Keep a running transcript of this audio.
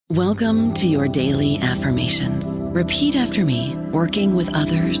Welcome to your daily affirmations. Repeat after me. Working with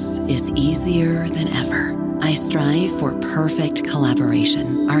others is easier than ever. I strive for perfect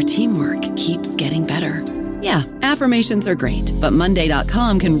collaboration. Our teamwork keeps getting better. Yeah, affirmations are great, but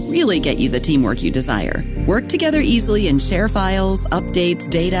Monday.com can really get you the teamwork you desire. Work together easily and share files, updates,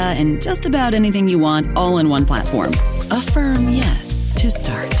 data, and just about anything you want all in one platform. Affirm yes to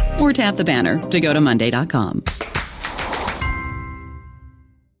start, or tap the banner to go to Monday.com.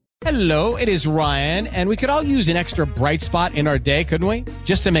 Hello, it is Ryan, and we could all use an extra bright spot in our day, couldn't we?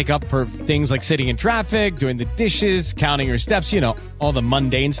 Just to make up for things like sitting in traffic, doing the dishes, counting your steps, all the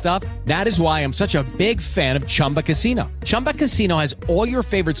mundane stuff. That is why I'm such a big fan of Chumba Casino. Chumba Casino has all your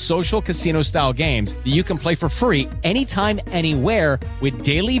favorite social casino-style games that you can play for free anytime, anywhere with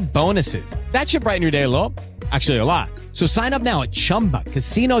daily bonuses. That should brighten your day a little. Actually, a lot. So sign up now at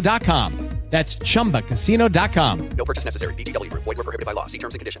ChumbaCasino.com. That's ChumbaCasino.com. No purchase necessary. VGW Group. Void where prohibited by law. See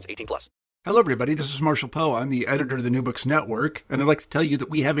terms and conditions. 18+. Hello, everybody. This is Marshall Poe. I'm the editor of the New Books Network, and I'd like to tell you that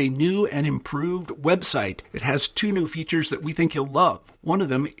we have a new and improved website. It has two new features that we think you'll love. One of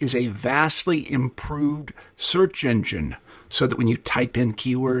them is a vastly improved search engine, so that when you type in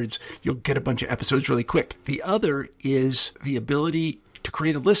keywords, you'll get a bunch of episodes really quick. The other is the ability to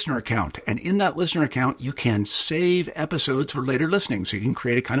create a listener account. And in that listener account, you can save episodes for later listening. So you can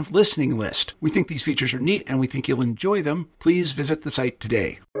create a kind of listening list. We think these features are neat and we think you'll enjoy them. Please visit the site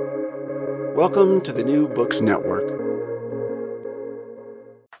today. Welcome to the New Books Network.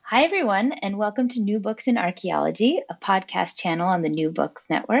 Hi, everyone, and welcome to New Books in Archaeology, a podcast channel on the New Books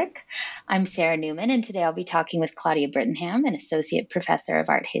Network. I'm Sarah Newman, and today I'll be talking with Claudia Brittenham, an associate professor of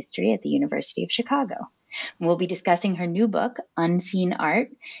art history at the University of Chicago. We'll be discussing her new book, Unseen Art,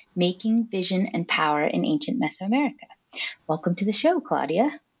 Making Vision and Power in Ancient Mesoamerica. Welcome to the show,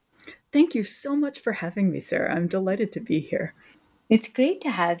 Claudia. Thank you so much for having me, Sarah. I'm delighted to be here. It's great to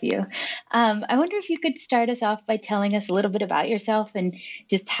have you. I wonder if you could start us off by telling us a little bit about yourself and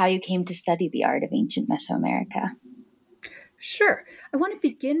just how you came to study the art of ancient Mesoamerica. Sure. I want to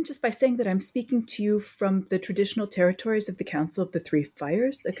begin just by saying that I'm speaking to you from the traditional territories of the Council of the Three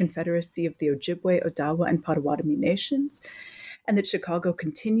Fires, a confederacy of the Ojibwe, Odawa, and Potawatomi nations, and that Chicago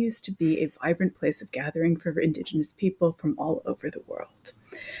continues to be a vibrant place of gathering for Indigenous people from all over the world.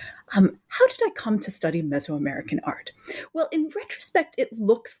 How did I come to study Mesoamerican art? Well, in retrospect, it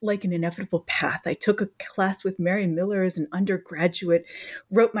looks like an inevitable path. I took a class with Mary Miller as an undergraduate,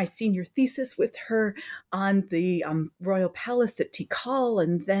 wrote my senior thesis with her on the Royal Palace at Tikal,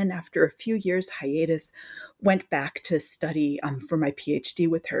 and then after a few years hiatus, went back to study for my PhD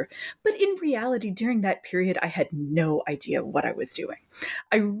with her. But in reality, during that period, I had no idea what I was doing.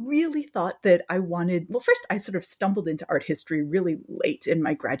 I really thought that first I sort of stumbled into art history really late in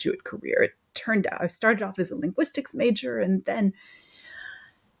my graduate career. It turned out I started off as a linguistics major, and then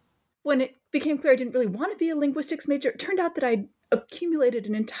when it became clear I didn't really want to be a linguistics major, it turned out that I'd accumulated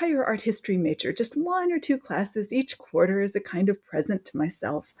an entire art history major, just one or two classes each quarter as a kind of present to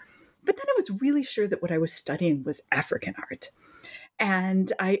myself. But then I was really sure that what I was studying was African art.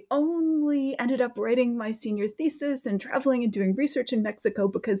 And I only ended up writing my senior thesis and traveling and doing research in Mexico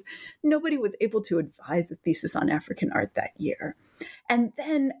because nobody was able to advise a thesis on African art that year. And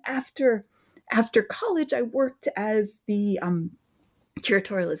then after college, I worked as the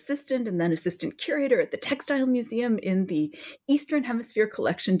curatorial assistant and then assistant curator at the Textile Museum in the Eastern Hemisphere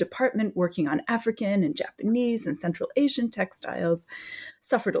Collection Department, working on African and Japanese and Central Asian textiles,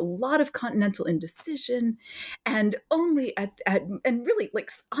 suffered a lot of continental indecision, and only and really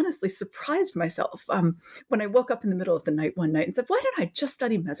honestly surprised myself when I woke up in the middle of the night one night and said, why don't I just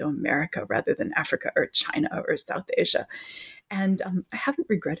study Mesoamerica rather than Africa or China or South Asia? And I haven't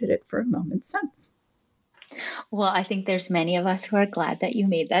regretted it for a moment since. Well, I think there's many of us who are glad that you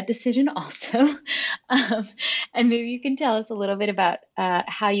made that decision also. And maybe you can tell us a little bit about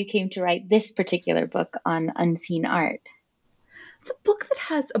how you came to write this particular book on unseen art. It's a book that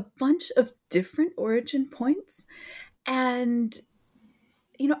has a bunch of different origin points. And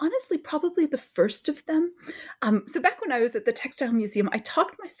honestly, probably the first of them. So back when I was at the Textile Museum, I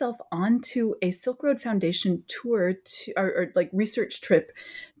talked myself onto a Silk Road Foundation tour or research trip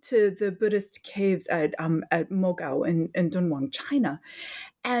to the Buddhist caves at Mogao in Dunhuang, China.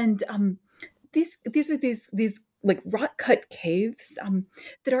 And these are these rock cut caves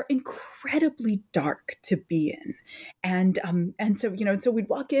that are incredibly dark to be in, and so we'd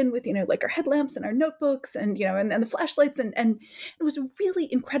walk in with our headlamps and our notebooks and the flashlights and it was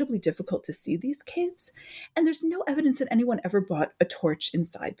really incredibly difficult to see these caves, and there's no evidence that anyone ever brought a torch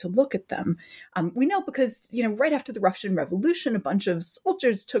inside to look at them. We know because right after the Russian Revolution, a bunch of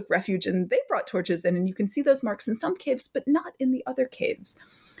soldiers took refuge and they brought torches in, and you can see those marks in some caves but not in the other caves.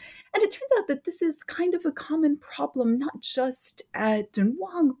 And it turns out that this is kind of a common problem, not just at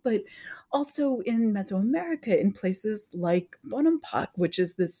Dunhuang, but also in Mesoamerica, in places like Bonampak, which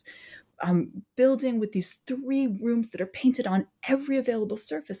is this building with these 3 rooms that are painted on every available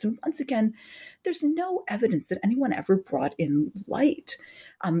surface. And once again, there's no evidence that anyone ever brought in light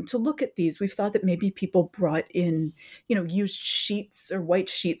to look at these. We've thought that maybe people brought in, used sheets or white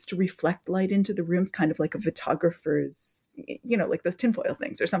sheets to reflect light into the rooms, kind of like a photographer's, like those tinfoil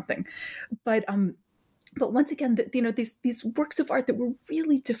things or something. But once again, these works of art that were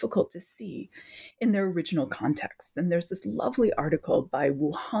really difficult to see in their original contexts. And there's this lovely article by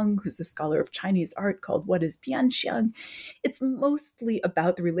Wu Heng, who's a scholar of Chinese art, called "What is Bianxiang?" It's mostly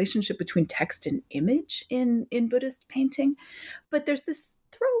about the relationship between text and image in Buddhist painting. But there's this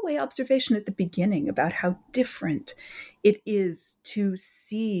throwaway observation at the beginning about how different it is to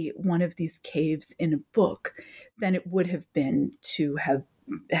see one of these caves in a book than it would have been to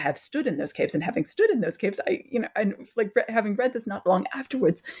have stood in those caves. And having stood in those caves, having read this not long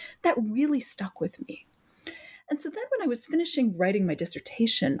afterwards, that really stuck with me. And so then when I was finishing writing my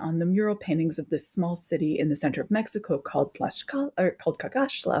dissertation on the mural paintings of this small city in the center of Mexico called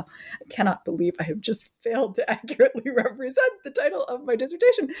Cacaxtla, I cannot believe I have just failed to accurately represent the title of my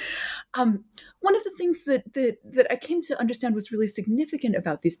dissertation. One of the things that I came to understand was really significant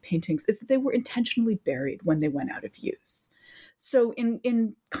about these paintings is that they were intentionally buried when they went out of use. So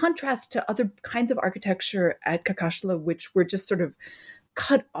in contrast to other kinds of architecture at Cacaxtla, which were just sort of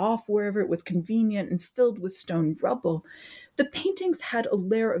cut off wherever it was convenient and filled with stone rubble, the paintings had a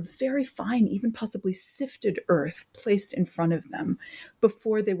layer of very fine, even possibly sifted earth placed in front of them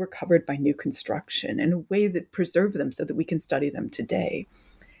before they were covered by new construction in a way that preserved them so that we can study them today.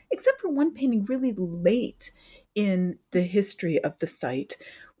 Except for one painting really late in the history of the site,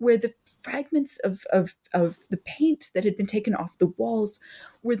 where the fragments of the paint that had been taken off the walls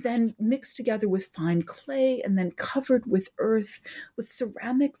were then mixed together with fine clay and then covered with earth, with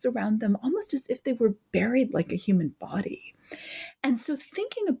ceramics around them, almost as if they were buried like a human body. And so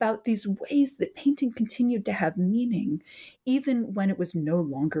thinking about these ways that painting continued to have meaning, even when it was no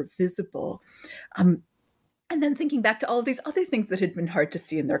longer visible, and then thinking back to all of these other things that had been hard to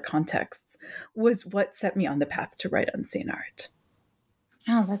see in their contexts, was what set me on the path to write Unseen Art.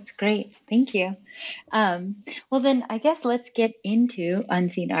 Oh, that's great. Thank you. Well, then I guess let's get into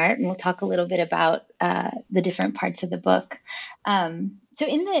Unseen Art, and we'll talk a little bit about the different parts of the book. So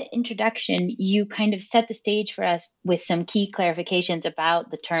in the introduction, you kind of set the stage for us with some key clarifications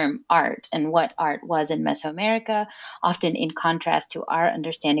about the term art and what art was in Mesoamerica, often in contrast to our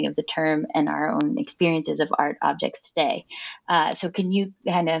understanding of the term and our own experiences of art objects today. So can you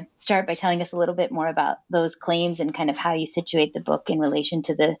kind of start by telling us a little bit more about those claims and kind of how you situate the book in relation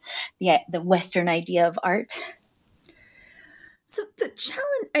to the Western idea of art? So the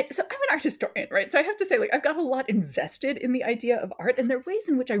challenge, so I'm an art historian, right? So I have to say, I've got a lot invested in the idea of art, and there are ways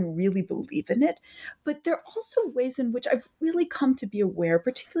in which I really believe in it, but there are also ways in which I've really come to be aware,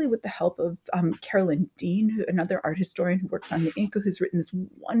 particularly with the help of Carolyn Dean, another art historian who works on the Inca, who's written this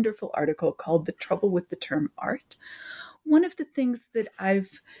wonderful article called "The Trouble with the Term Art." One of the things that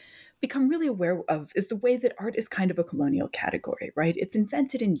I've become really aware of is the way that art is kind of a colonial category, right? It's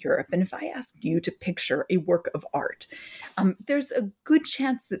invented in Europe. And if I asked you to picture a work of art, there's a good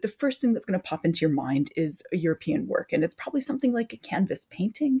chance that the first thing that's going to pop into your mind is a European work. And it's probably something like a canvas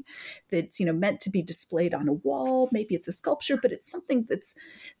painting that's, meant to be displayed on a wall. Maybe it's a sculpture, but it's something that's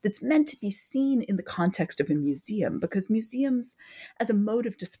meant to be seen in the context of a museum, because museums as a mode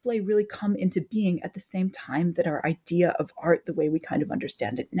of display really come into being at the same time that our idea of art, the way we kind of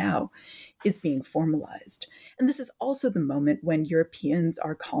understand it now, is being formalized. And this is also the moment when Europeans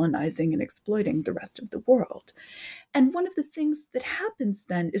are colonizing and exploiting the rest of the world. And one of the things that happens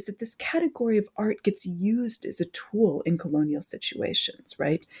then is that this category of art gets used as a tool in colonial situations,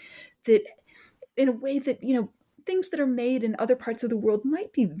 right? That in a way that, things that are made in other parts of the world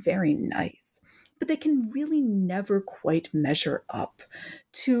might be very nice, but they can really never quite measure up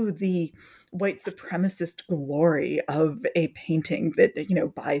to the white supremacist glory of a painting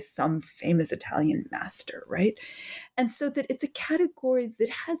that, by some famous Italian master, right? And so that it's a category that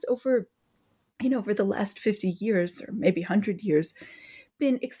has over the last 50 years or maybe 100 years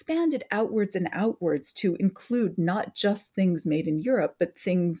been expanded outwards and outwards to include not just things made in Europe, but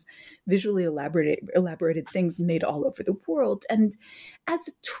things visually elaborated things made all over the world. And as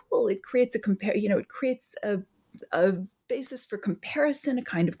a tool, it creates it creates a basis for comparison, a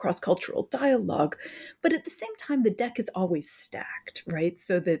kind of cross-cultural dialogue. But at the same time, the deck is always stacked, right?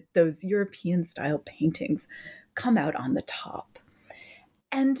 So that those European-style paintings come out on the top.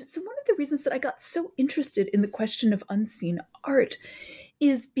 And so one of the reasons that I got so interested in the question of unseen art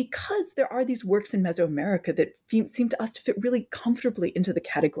is because there are these works in Mesoamerica that seem to us to fit really comfortably into the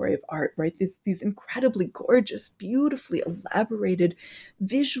category of art, right? These incredibly gorgeous, beautifully elaborated,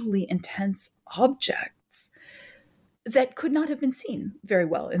 visually intense objects that could not have been seen very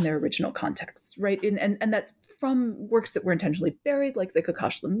well in their original contexts, right? And that's from works that were intentionally buried, like the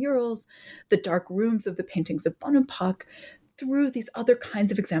Kakashla murals, the dark rooms of the paintings of Bonampak, through these other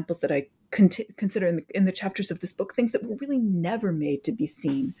kinds of examples that I consider in the chapters of this book, things that were really never made to be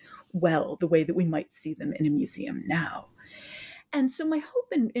seen well, the way that we might see them in a museum now. And so my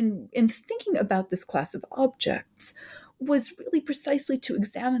hope in thinking about this class of objects was really precisely to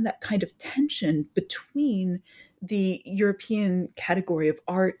examine that kind of tension between the European category of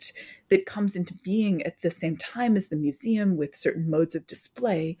art that comes into being at the same time as the museum with certain modes of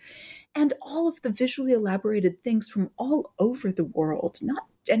display, and all of the visually elaborated things from all over the world,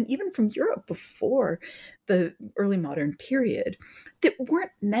 and even from Europe before the early modern period, that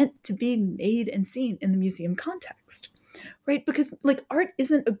weren't meant to be made and seen in the museum context, right? Because like art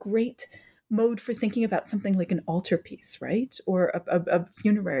isn't a great mode for thinking about something like an altarpiece, right? Or a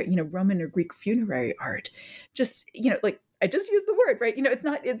funerary, Roman or Greek funerary art. Just, like I just used the word, right?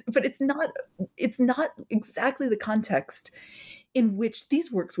 It's not exactly the context in which these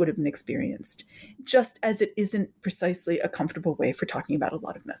works would have been experienced, just as it isn't precisely a comfortable way for talking about a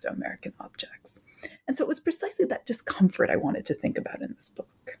lot of Mesoamerican objects. And so it was precisely that discomfort I wanted to think about in this book.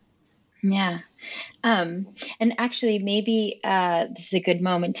 Yeah. And actually, maybe this is a good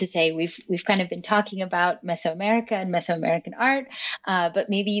moment to say we've kind of been talking about Mesoamerica and Mesoamerican art, but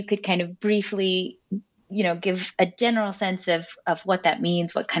maybe you could kind of briefly, give a general sense of what that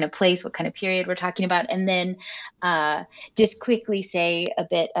means, what kind of place, what kind of period we're talking about, and then just quickly say a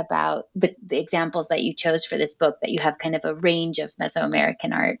bit about the examples that you chose for this book, that you have kind of a range of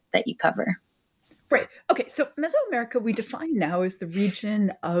Mesoamerican art that you cover. Right. Okay. So Mesoamerica we define now as the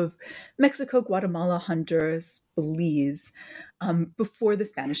region of Mexico, Guatemala, Honduras, Belize, before the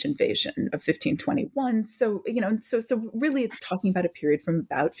Spanish invasion of 1521. So, so really it's talking about a period from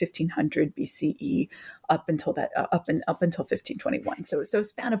about 1500 BCE up until 1521. So a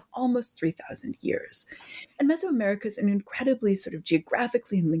span of almost 3,000 years. And Mesoamerica is an incredibly sort of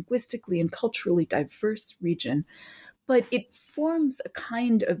geographically and linguistically and culturally diverse region, but it forms a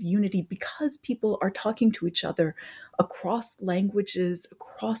kind of unity because people are talking to each other across languages,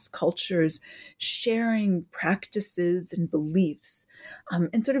 across cultures, sharing practices and beliefs,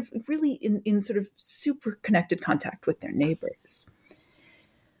 and sort of really in sort of super connected contact with their neighbors.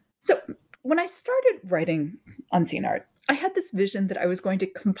 So when I started writing Unseen Art, I had this vision that I was going to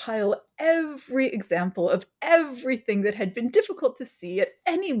compile every example of everything that had been difficult to see at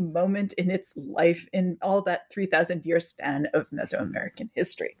any moment in its life in all that 3,000-year span of Mesoamerican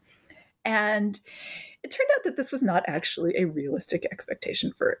history. And it turned out that this was not actually a realistic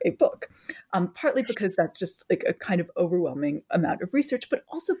expectation for a book, partly because that's just like a kind of overwhelming amount of research, but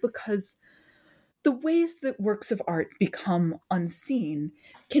also because the ways that works of art become unseen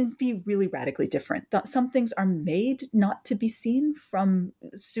can be really radically different. Some things are made not to be seen from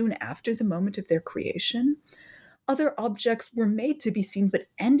soon after the moment of their creation. Other objects were made to be seen but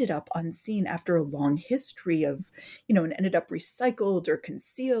ended up unseen after a long history of, and ended up recycled or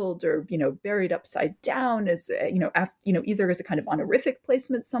concealed or, buried upside down as, either as a kind of honorific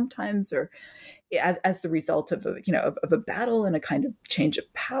placement sometimes or as the result of a battle and a kind of change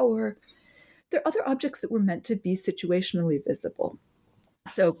of power. There are other objects that were meant to be situationally visible.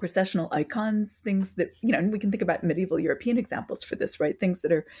 So processional icons, things that, and we can think about medieval European examples for this, right? Things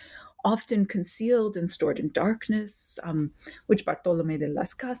that are often concealed and stored in darkness, which Bartolomé de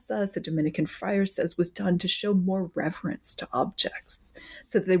las Casas, a Dominican friar, says was done to show more reverence to objects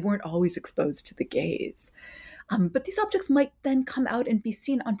so that they weren't always exposed to the gaze. But these objects might then come out and be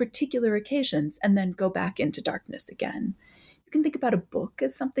seen on particular occasions and then go back into darkness again. You can think about a book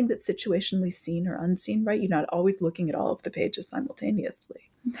as something that's situationally seen or unseen, right? You're not always looking at all of the pages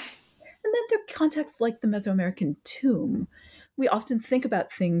simultaneously. And then there are contexts like the Mesoamerican tomb. We often think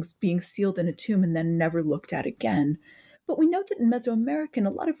about things being sealed in a tomb and then never looked at again. But we know that in Mesoamerica, in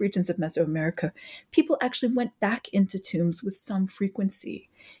a lot of regions of Mesoamerica, people actually went back into tombs with some frequency,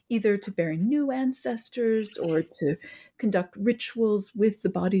 either to bury new ancestors or to conduct rituals with the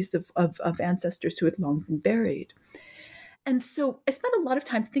bodies of ancestors who had long been buried. And so I spent a lot of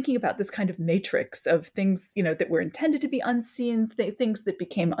time thinking about this kind of matrix of things, that were intended to be unseen, things that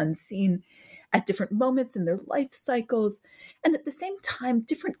became unseen at different moments in their life cycles, and at the same time,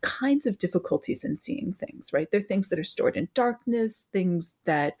 different kinds of difficulties in seeing things, right? There are things that are stored in darkness, things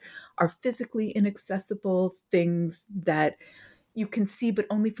that are physically inaccessible, things that you can see, but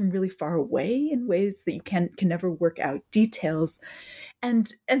only from really far away in ways that you can never work out details. And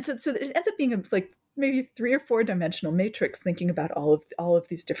so it ends up being like maybe 3 or 4 dimensional matrix thinking about all of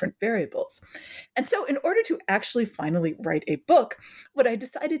these different variables. And so in order to actually finally write a book, what I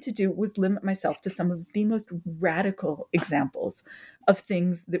decided to do was limit myself to some of the most radical examples of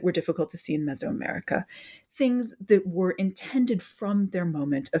things that were difficult to see in Mesoamerica, things that were intended from their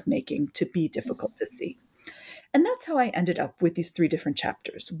moment of making to be difficult to see. And that's how I ended up with these 3 different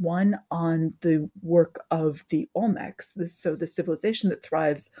chapters. One on the work of the Olmecs, so the civilization that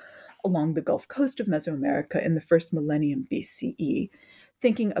thrives along the Gulf Coast of Mesoamerica in the first millennium BCE,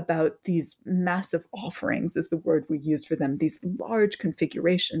 thinking about these massive offerings, is the word we use for them, these large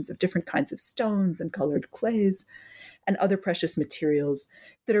configurations of different kinds of stones and colored clays and other precious materials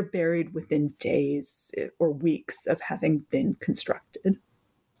that are buried within days or weeks of having been constructed.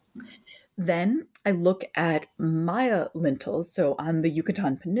 Then I look at Maya lintels, so on the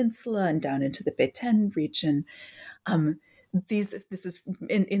Yucatan Peninsula and down into the Petén region. This is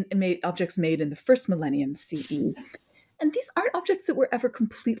in objects made in the first millennium CE. And these aren't objects that were ever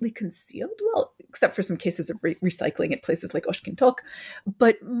completely concealed, well, except for some cases of recycling at places like Oshkintok.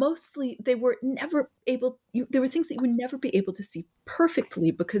 But mostly they were never able, there were things that you would never be able to see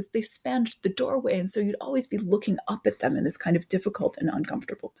perfectly because they spanned the doorway. And so you'd always be looking up at them in this kind of difficult and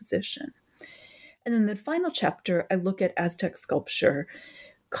uncomfortable position. And then the final chapter, I look at Aztec sculpture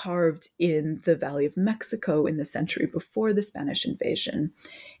carved in the Valley of Mexico in the century before the Spanish invasion.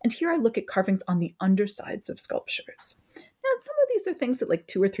 And here I look at carvings on the undersides of sculptures. Now, some of these are things that like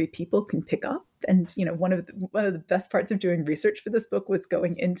 2 or 3 people can pick up. And, one of the best parts of doing research for this book was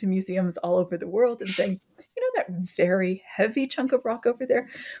going into museums all over the world and saying, that very heavy chunk of rock over there,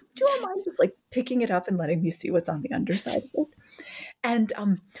 do you all mind just like picking it up and letting me see what's on the underside of it? And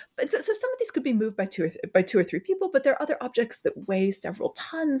but so some of these could be moved by 2 or 3 people, but there are other objects that weigh several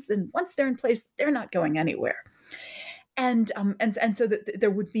tons, and once they're in place, they're not going anywhere. And so that there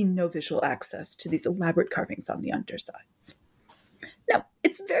would be no visual access to these elaborate carvings on the undersides. Now,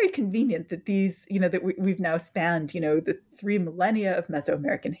 it's very convenient that these, that we've now spanned, the 3 millennia of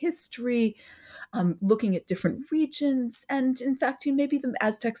Mesoamerican history, looking at different regions. And in fact, maybe the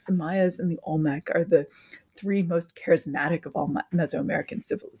Aztecs, the Mayas, and the Olmec are the 3 most charismatic of all Mesoamerican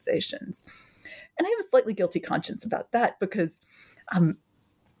civilizations. And I have a slightly guilty conscience about that because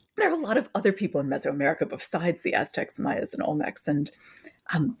there are a lot of other people in Mesoamerica besides the Aztecs, Mayas, and Olmecs.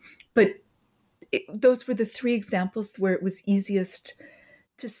 But those were the 3 examples where it was easiest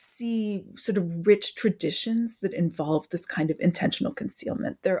to see sort of rich traditions that involve this kind of intentional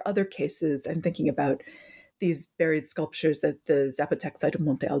concealment. There are other cases. I'm thinking about these buried sculptures at the Zapotec site of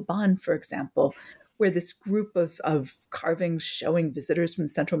Monte Alban, for example, where this group of carvings showing visitors from the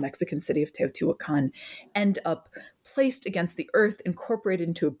central Mexican city of Teotihuacan end up placed against the earth, incorporated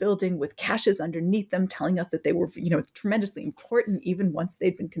into a building with caches underneath them, telling us that they were, tremendously important even once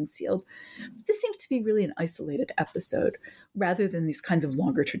they'd been concealed. This seems to be really an isolated episode rather than these kinds of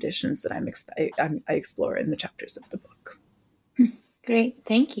longer traditions that I explore in the chapters of the book. Great,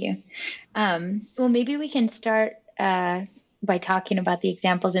 thank you. Well, maybe we can start by talking about the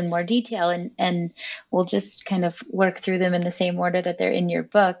examples in more detail, and we'll just kind of work through them in the same order that they're in your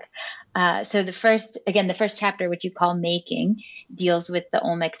book. So the first chapter, which you call Making, deals with the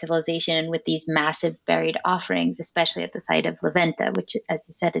Olmec civilization and with these massive buried offerings, especially at the site of La Venta, which, as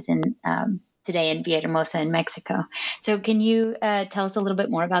you said, is in today in Villahermosa in Mexico. So can you tell us a little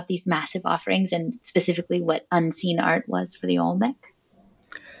bit more about these massive offerings and specifically what unseen art was for the Olmec?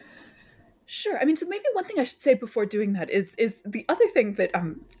 Sure. I mean, so maybe one thing I should say before doing that is the other thing that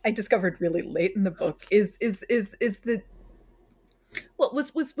I discovered really late in the book is that, well,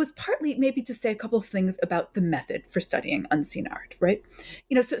 was partly maybe to say a couple of things about the method for studying unseen art, right?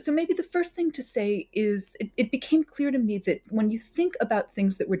 So maybe the first thing to say is it became clear to me that when you think about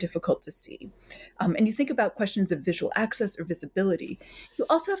things that were difficult to see, and you think about questions of visual access or visibility, you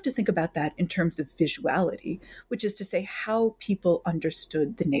also have to think about that in terms of visuality, which is to say how people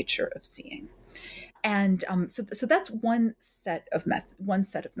understood the nature of seeing. And so that's one set of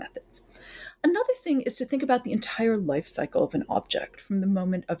methods. Another thing is to think about the entire life cycle of an object, from the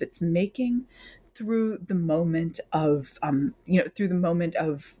moment of its making through the moment of through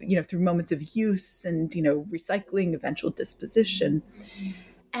moments of use and recycling, eventual disposition.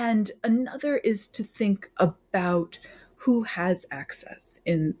 And another is to think about who has access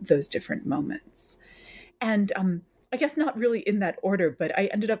in those different moments. And I guess not really in that order, but I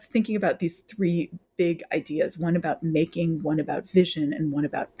ended up thinking about these 3 big ideas, one about making, one about vision, and one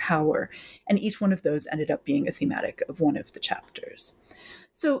about power. And each one of those ended up being a thematic of one of the chapters.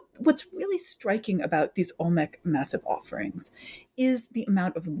 So what's really striking about these Olmec massive offerings is the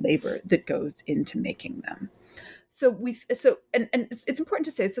amount of labor that goes into making them. And it's important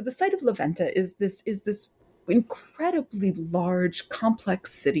to say, so the site of La Venta is this incredibly large,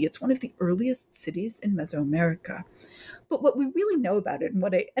 complex city. It's one of the earliest cities in Mesoamerica. But what we really know about it, and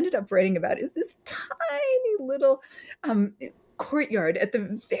what I ended up writing about, is this tiny little courtyard at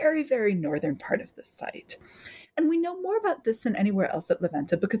the very, very northern part of the site. And we know more about this than anywhere else at La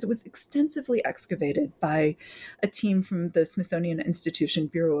Venta because it was extensively excavated by a team from the Smithsonian Institution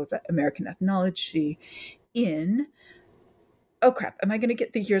Bureau of American Ethnology in, oh crap, am I going to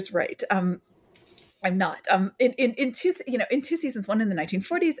get the years right? I'm not. In two seasons, one in the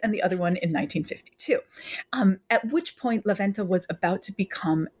 1940s and the other one in 1952. At which point, La Venta was about to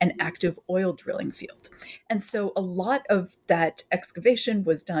become an active oil drilling field, and so a lot of that excavation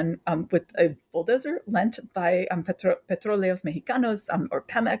was done with a bulldozer lent by Petróleos Mexicanos, or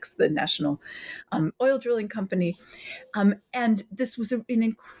Pemex, the national oil drilling company, and this was an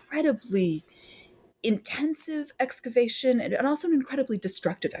incredibly intensive excavation and also an incredibly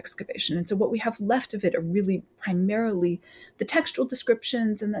destructive excavation. And so what we have left of it are really primarily the textual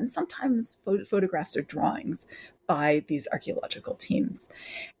descriptions and then sometimes photographs or drawings by these archaeological teams.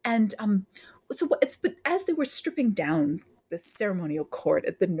 And but as they were stripping down the ceremonial court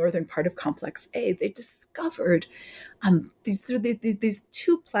at the northern part of Complex A, they discovered these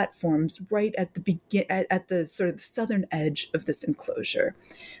two platforms right at at the sort of southern edge of this enclosure.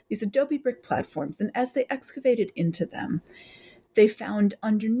 These adobe brick platforms, and as they excavated into them, they found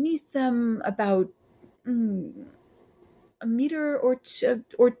underneath them about a meter or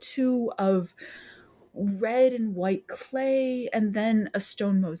two of red and white clay, and then a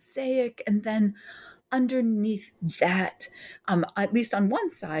stone mosaic, and then underneath that, at least on one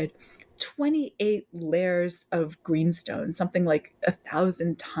side, 28 layers of greenstone, something like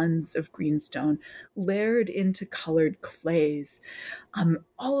 1,000 tons of greenstone, layered into colored clays,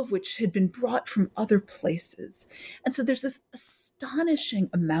 all of which had been brought from other places. And so there's this astonishing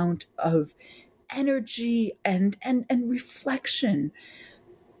amount of energy and reflection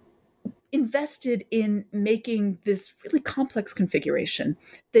invested in making this really complex configuration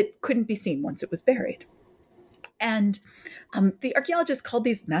that couldn't be seen once it was buried. And the archaeologists called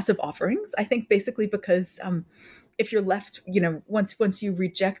these massive offerings, I think basically because if you're left, once you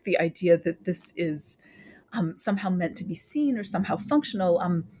reject the idea that this is somehow meant to be seen or somehow functional,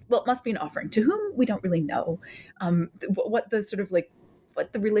 well, it must be an offering. To whom, we don't really know.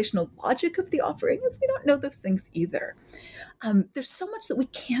 What the relational logic of the offering is, we don't know those things either. There's so much that we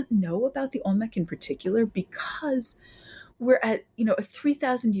can't know about the Olmec in particular because we're at, a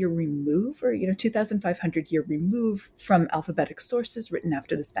 3,000 year remove, or, 2,500 year remove from alphabetic sources written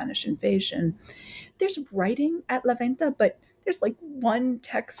after the Spanish invasion. There's writing at La Venta, but there's like one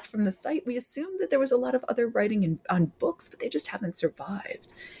text from the site. We assume that there was a lot of other writing on books, but they just haven't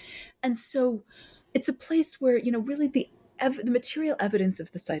survived. And so it's a place where, really the material evidence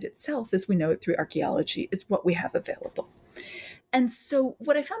of the site itself, as we know it through archaeology, is what we have available. And so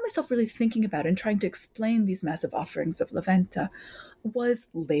what I found myself really thinking about in trying to explain these massive offerings of La Venta was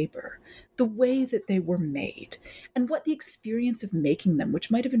labor, the way that they were made, and what the experience of making them,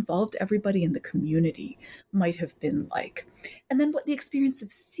 which might have involved everybody in the community, might have been like. And then what the experience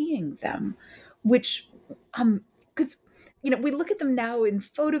of seeing them, which, because we look at them now in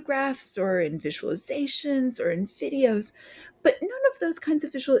photographs or in visualizations or in videos, but none of those kinds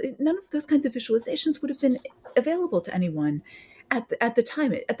of visualizations would have been available to anyone at the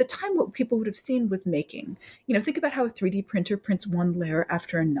time. At the time, what people would have seen was making. Think about how a 3D printer prints one layer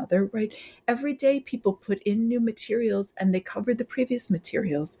after another, right? Every day people put in new materials and they covered the previous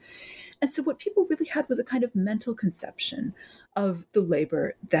materials. And so what people really had was a kind of mental conception of the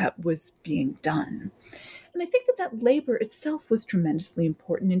labor that was being done. And I think that labor itself was tremendously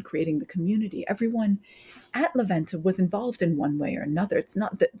important in creating the community. Everyone at La Venta was involved in one way or another. It's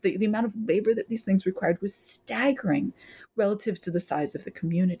not that the amount of labor that these things required was staggering relative to the size of the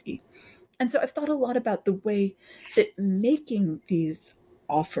community. And so I've thought a lot about the way that making these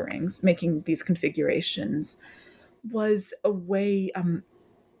offerings, making these configurations, was a way,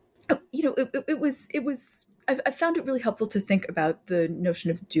 I found it really helpful to think about the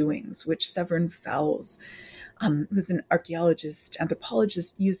notion of doings, which Severin Fowles, who's an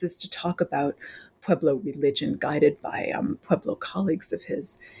anthropologist, uses to talk about Pueblo religion guided by Pueblo colleagues of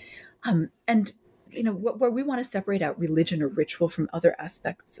his. Where we want to separate out religion or ritual from other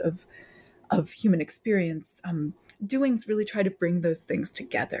aspects of human experience, doings really try to bring those things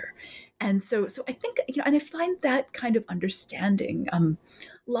together. And so I think, and I find that kind of understanding, a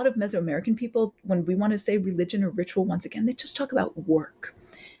lot of Mesoamerican people, when we want to say religion or ritual, once again, they just talk about work.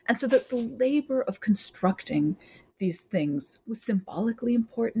 And so that the labor of constructing these things was symbolically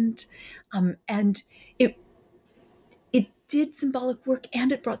important. And it did symbolic work,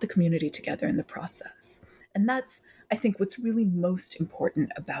 and it brought the community together in the process. And that's, I think, what's really most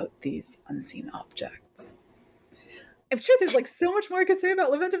important about these unseen objects. I'm sure there's like so much more I could say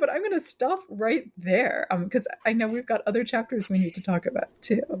about La Venta, but I'm going to stop right there because I know we've got other chapters we need to talk about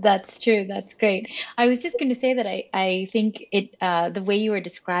too. That's true. That's great. I was just going to say that I think the way you were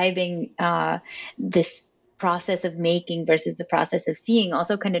describing this process of making versus the process of seeing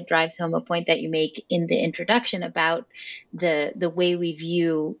also kind of drives home a point that you make in the introduction about the way we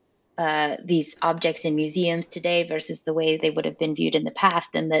view these objects in museums today versus the way they would have been viewed in the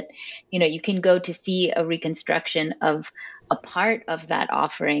past, and that you can go to see a reconstruction of a part of that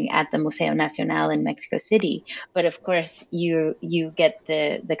offering at the Museo Nacional in Mexico City, but of course you get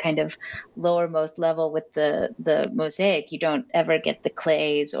the kind of lowermost level with the mosaic. You don't ever get the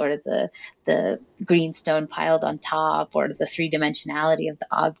clays or the green stone piled on top or the three-dimensionality of the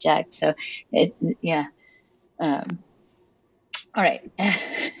object. So all right.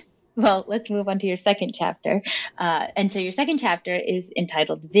 Well, let's move on to your second chapter. And so your second chapter is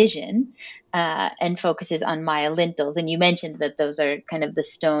entitled Vision and focuses on Maya lintels. And you mentioned that those are kind of the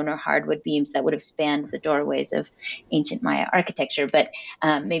stone or hardwood beams that would have spanned the doorways of ancient Maya architecture. But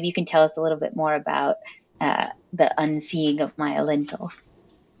maybe you can tell us a little bit more about the unseeing of Maya lintels.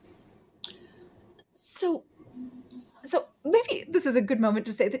 So maybe this is a good moment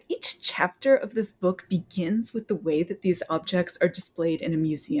to say that each chapter of this book begins with the way that these objects are displayed in a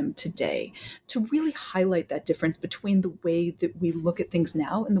museum today, to really highlight that difference between the way that we look at things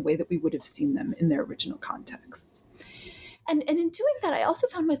now and the way that we would have seen them in their original contexts. And in doing that, I also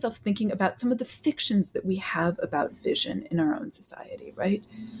found myself thinking about some of the fictions that we have about vision in our own society, right?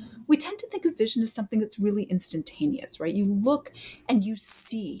 We tend to think of vision as something that's really instantaneous, right? You look and you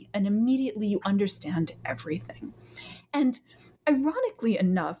see, and immediately you understand everything. And ironically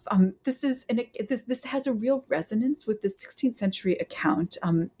enough, this has a real resonance with the 16th century account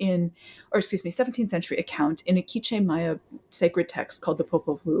 17th century account in a Quiche Maya sacred text called the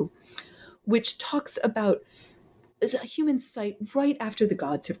Popol Vuh, which talks about a human sight right after the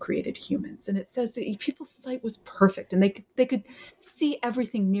gods have created humans. And it says that people's sight was perfect and they could see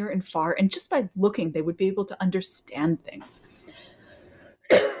everything near and far. And just by looking, they would be able to understand things.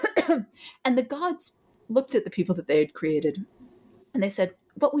 And the gods looked at the people that they had created and they said,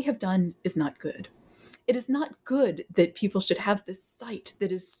 what we have done is not good. It is not good that people should have this sight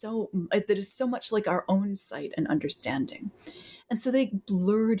that is so much like our own sight and understanding. And so they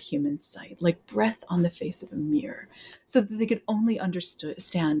blurred human sight like breath on the face of a mirror so that they could only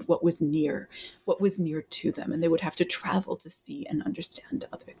understand what was near to them. And they would have to travel to see and understand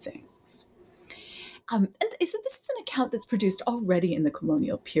other things. And so this is an account that's produced already in the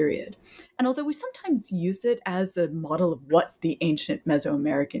colonial period. And although we sometimes use it as a model of what the ancient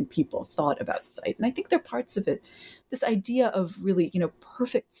Mesoamerican people thought about sight, and I think there are parts of it, this idea of really,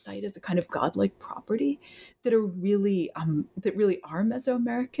 perfect sight as a kind of godlike property that are really, that really are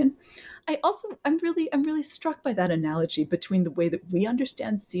Mesoamerican. I'm really struck by that analogy between the way that we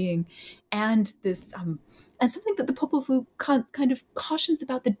understand seeing and this, and something that the Popol Vuh kind of cautions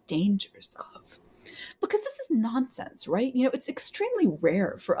about the dangers of. Because this is nonsense, right? It's extremely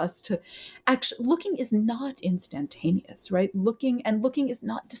rare for us to looking is not instantaneous, right? Looking is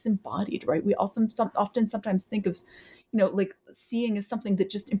not disembodied, right? We also often sometimes think of, like seeing as something that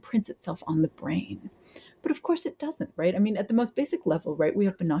just imprints itself on the brain. But of course it doesn't, right? I mean, at the most basic level, right, we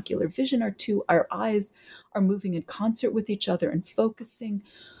have binocular vision. Our eyes are moving in concert with each other and focusing.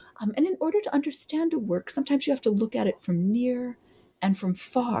 And in order to understand a work, sometimes you have to look at it from near and from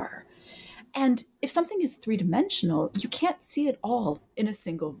far. And if something is three-dimensional, you can't see it all in a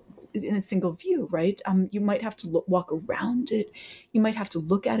single view, right? You might have to walk around it. You might have to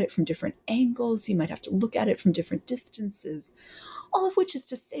look at it from different angles. You might have to look at it from different distances. All of which is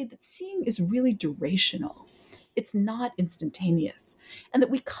to say that seeing is really durational. It's not instantaneous, and that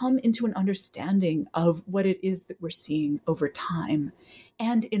we come into an understanding of what it is that we're seeing over time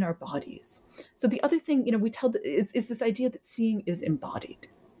and in our bodies. So the other thing, is this idea that seeing is embodied.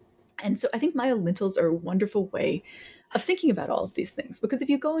 And so I think Maya lintels are a wonderful way of thinking about all of these things, because if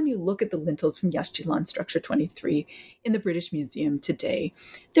you go and you look at the lintels from Yaxchilan Structure 23 in the British Museum today,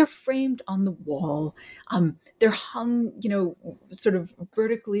 they're framed on the wall. They're hung, sort of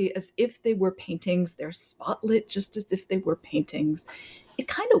vertically as if they were paintings. They're spotlit just as if they were paintings. it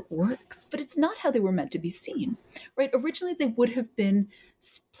kind of works, but it's not how they were meant to be seen, right? Originally, they would have been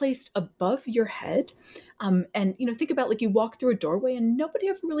placed above your head. And, think about like you walk through a doorway and nobody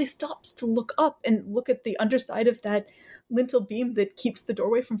ever really stops to look up and look at the underside of that lintel beam that keeps the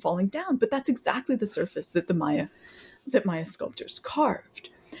doorway from falling down. But that's exactly the surface that Maya sculptors carved.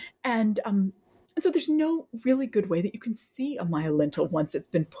 And so there's no really good way that you can see a Maya lintel once it's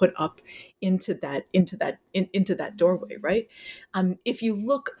been put up into that doorway, right? If you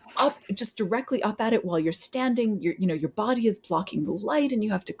look up, just directly up at it while you're standing, your body is blocking the light, and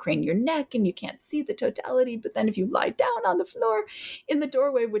you have to crane your neck, and you can't see the totality. But then if you lie down on the floor in the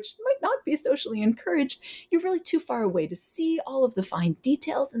doorway, which might not be socially encouraged, you're really too far away to see all of the fine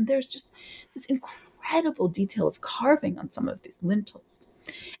details. And there's just this incredible detail of carving on some of these lintels.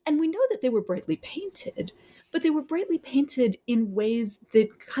 And we know that they were brightly painted, but they were brightly painted in ways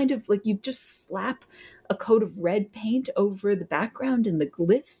that kind of like you just slap a coat of red paint over the background in the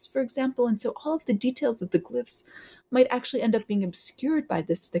glyphs, for example. And so all of the details of the glyphs might actually end up being obscured by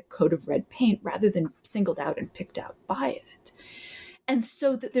this thick coat of red paint rather than singled out and picked out by it. And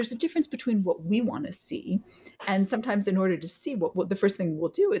so that there's a difference between what we want to see. And sometimes in order to see what the first thing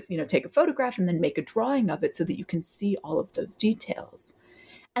we'll do is, take a photograph and then make a drawing of it so that you can see all of those details.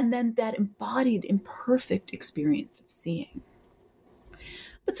 And then that embodied imperfect experience of seeing.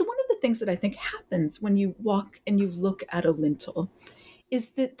 But so one of the things that I think happens when you walk and you look at a lintel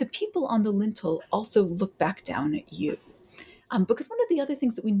is that the people on the lintel also look back down at you. Because one of the other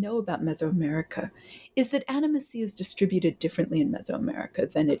things that we know about Mesoamerica is that animacy is distributed differently in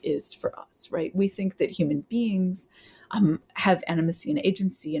Mesoamerica than it is for us, right? We think that human beings have animacy and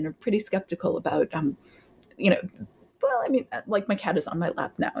agency and are pretty skeptical about, like my cat is on my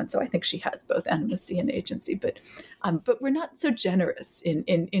lap now, and so I think she has both animacy and agency. But we're not so generous in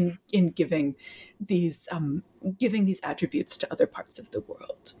giving these attributes to other parts of the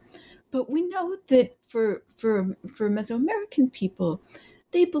world. But we know that for Mesoamerican people,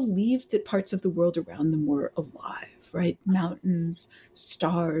 they believed that parts of the world around them were alive, right? Mountains,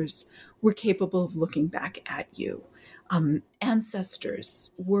 stars were capable of looking back at you.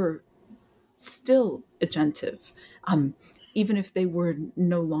 Ancestors were still agentive, even if they were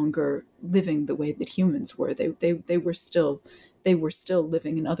no longer living the way that humans were. They were still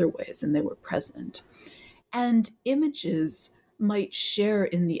living in other ways, and they were present. And images might share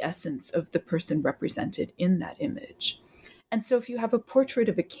in the essence of the person represented in that image. And so if you have a portrait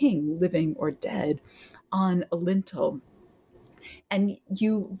of a king, living or dead, on a lintel, and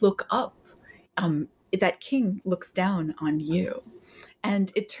you look up, that king looks down on you.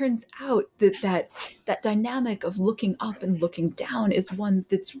 And it turns out that dynamic of looking up and looking down is one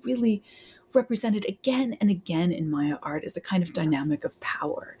that's really represented again and again in Maya art as a kind of dynamic of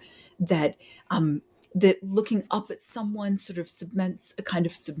power, that looking up at someone sort of cements a kind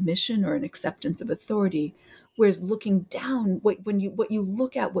of submission or an acceptance of authority, whereas looking down, what you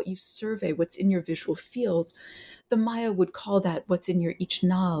look at, what you survey, what's in your visual field, the Maya would call that what's in your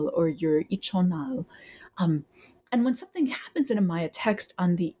ichnal or your ichonal. And when something happens in a Maya text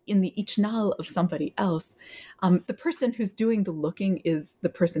in the ichnal of somebody else, the person who's doing the looking is the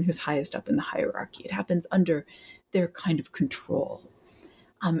person who's highest up in the hierarchy. It happens under their kind of control.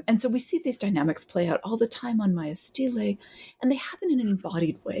 And so we see these dynamics play out all the time on Maya stelae, and they happen in an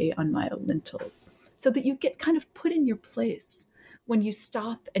embodied way on Maya lintels, so that you get kind of put in your place when you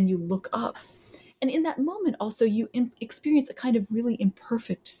stop and you look up. And in that moment also you experience a kind of really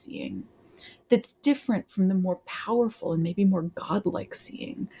imperfect seeing that's different from the more powerful and maybe more godlike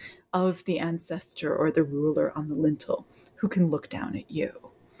seeing of the ancestor or the ruler on the lintel who can look down at you.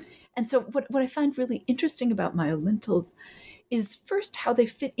 And so what I find really interesting about Maya lintels is first how they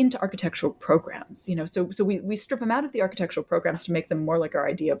fit into architectural programs. So we strip them out of the architectural programs to make them more like our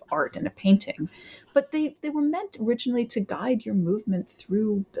idea of art and a painting. But they were meant originally to guide your movement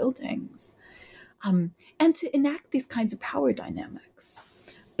through buildings, and to enact these kinds of power dynamics.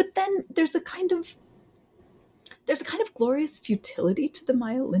 But then there's a kind of glorious futility to the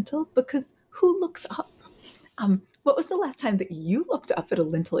Maya lintel, because who looks up? What was the last time that you looked up at a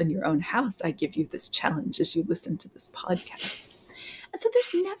lintel in your own house? I give you this challenge as you listen to this podcast. And so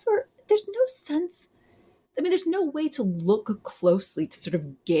there's no sense, there's no way to look closely, to sort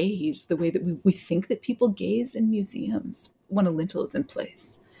of gaze the way that we think that people gaze in museums when a lintel is in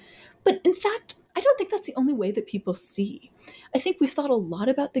place. But in fact, I don't think that's the only way that people see. I think we've thought a lot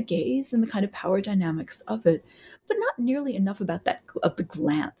about the gaze and the kind of power dynamics of it, but not nearly enough about that of the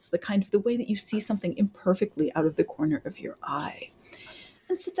glance, the kind of the way that you see something imperfectly out of the corner of your eye.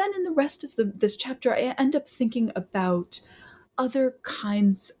 And so then in the rest of this chapter, I end up thinking about other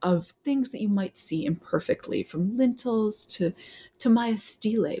kinds of things that you might see imperfectly, from lintels to Maya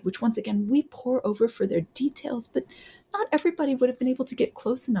stele, which once again we pore over for their details, but not everybody would have been able to get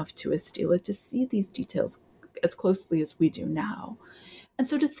close enough to a stele to see these details as closely as we do now. And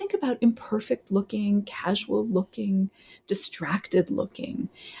so to think about imperfect looking, casual looking, distracted looking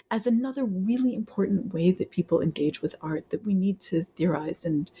as another really important way that people engage with art that we need to theorize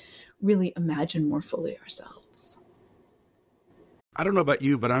and really imagine more fully ourselves. I don't know about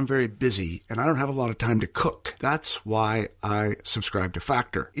you, but I'm very busy and I don't have a lot of time to cook. That's why I subscribe to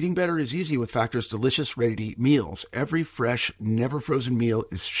Factor. Eating better is easy with Factor's delicious, ready-to-eat meals. Every fresh, never frozen meal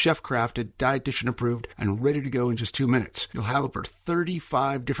is chef-crafted, dietitian approved, and ready to go in just 2 minutes. You'll have over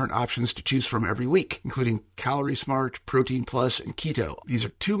 35 different options to choose from every week, including Calorie Smart, Protein Plus, and Keto. These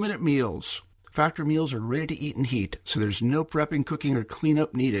are 2-minute meals. Factor meals are ready to eat and heat, so there's no prepping, cooking, or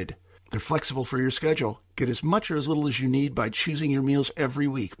cleanup needed. They're flexible for your schedule. Get as much or as little as you need by choosing your meals every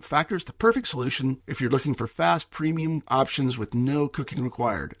week. Factor is the perfect solution if you're looking for fast, premium options with no cooking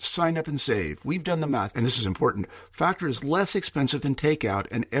required. Sign up and save. We've done the math, and this is important. Factor is less expensive than takeout,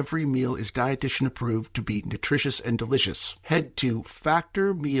 and every meal is dietitian approved to be nutritious and delicious. Head to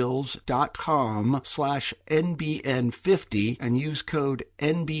factormeals.com/NBN50 and use code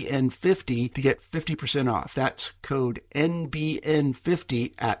NBN50 to get 50% off. That's code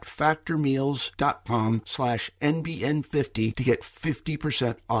NBN50 at factormeals.com/NBN50 to get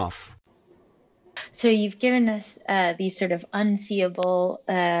 50% off. So you've given us these sort of unseeable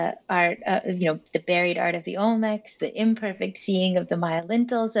art, the buried art of the Olmecs, the imperfect seeing of the Maya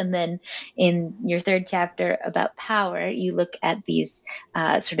lintels, and then in your third chapter about power, you look at these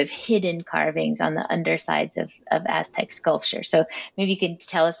sort of hidden carvings on the undersides of Aztec sculpture. So maybe you can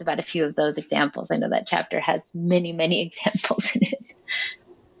tell us about a few of those examples. I know that chapter has many, many examples in it.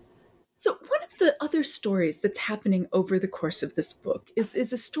 So one of the other stories that's happening over the course of this book is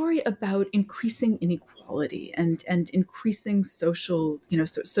a story about increasing inequality and increasing social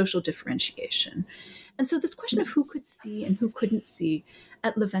differentiation. And so this question of who could see and who couldn't see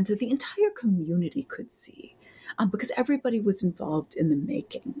at La Venta, the entire community could see, because everybody was involved in the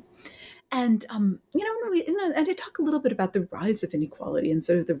making. And, and I talk a little bit about the rise of inequality and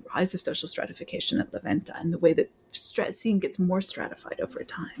sort of the rise of social stratification at La Venta and the way that seeing gets more stratified over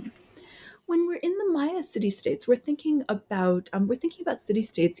time. When we're in the Maya city-states, we're thinking about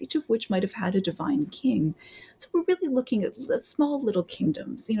city-states, each of which might have had a divine king. So we're really looking at small little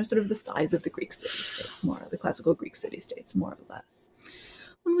kingdoms, sort of the size of the Greek city-states, the classical Greek city-states, more or less.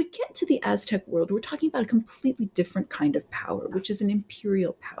 When we get to the Aztec world, we're talking about a completely different kind of power, which is an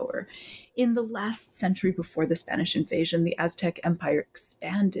imperial power. In the last century before the Spanish invasion, the Aztec Empire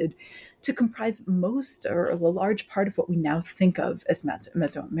expanded to comprise most or a large part of what we now think of as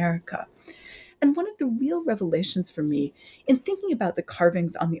Mesoamerica. And one of the real revelations for me in thinking about the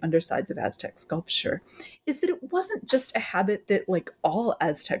carvings on the undersides of Aztec sculpture is that it wasn't just a habit that all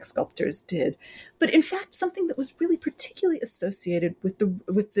Aztec sculptors did, but in fact something that was really particularly associated with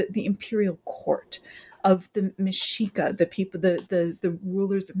the imperial court of the Mexica, the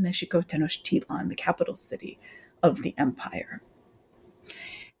rulers of Mexico Tenochtitlan, the capital city of the empire.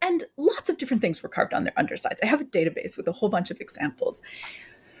 And lots of different things were carved on their undersides. I have a database with a whole bunch of examples.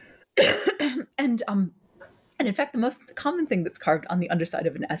 And in fact, the most common thing that's carved on the underside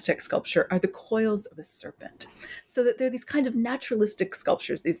of an Aztec sculpture are the coils of a serpent. So that they're these kind of naturalistic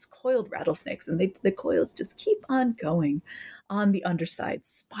sculptures, these coiled rattlesnakes, and the coils just keep on going on the underside,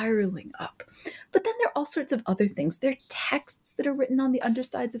 spiraling up. But then there are all sorts of other things. There are texts that are written on the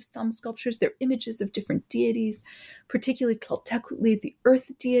undersides of some sculptures. There are images of different deities, particularly Tlaltecuhtli, the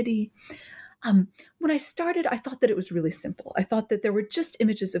earth deity. When I started, I thought that it was really simple. I thought that there were just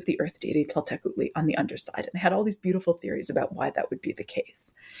images of the earth deity Tlaltecuhtli on the underside, and I had all these beautiful theories about why that would be the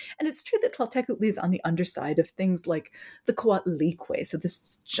case. And it's true that Tlaltecuhtli is on the underside of things like the Coatlicue, so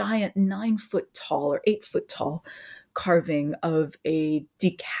this giant 9-foot tall or 8-foot tall carving of a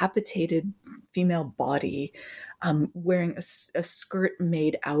decapitated female body wearing a skirt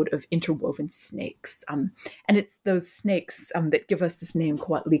made out of interwoven snakes. And it's those snakes that give us this name,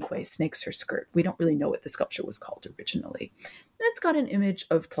 Coatlicue, snakes her skirt. We don't really know what the sculpture was called originally. And it's got an image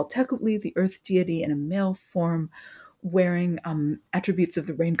of Tlaltecuhtli, the earth deity, in a male form, wearing attributes of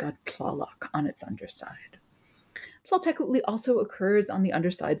the rain god Tlaloc on its underside. Tlaltecuhtli also occurs on the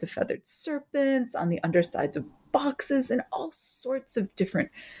undersides of feathered serpents, on the undersides of boxes, and all sorts of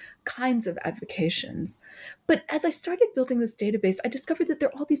different kinds of avocations. But as I started building this database, I discovered that there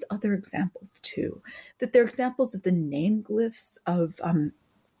are all these other examples too, that there are examples of the name glyphs of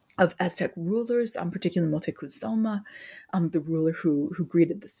Aztec rulers, particularly Moctezuma, the ruler who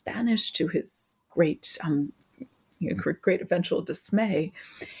greeted the Spanish to his great great eventual dismay.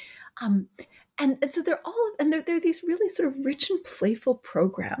 Um, and so they're these really sort of rich and playful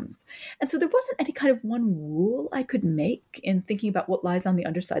programs. And so there wasn't any kind of one rule I could make in thinking about what lies on the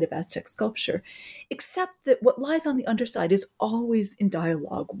underside of Aztec sculpture, except that what lies on the underside is always in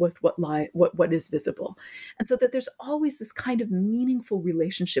dialogue with what is visible. And so that there's always this kind of meaningful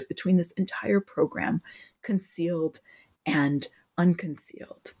relationship between this entire program, concealed and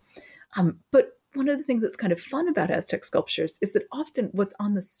unconcealed. But one of the things that's kind of fun about Aztec sculptures is that often what's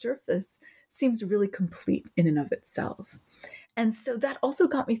on the surface seems really complete in and of itself. And so that also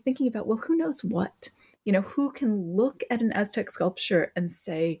got me thinking about, well, who knows what? Who can look at an Aztec sculpture and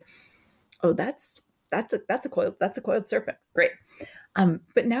say, oh, that's a coiled serpent. Great.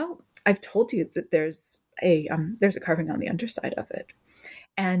 But now I've told you that there's a carving on the underside of it.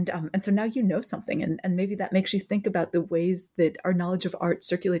 And so now you know something, and maybe that makes you think about the ways that our knowledge of art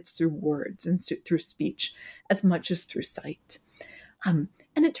circulates through words and through speech as much as through sight.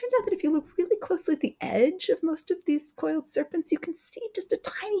 And it turns out that if you look really closely at the edge of most of these coiled serpents, you can see just a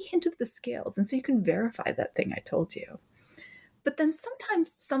tiny hint of the scales, and so you can verify that thing I told you. But then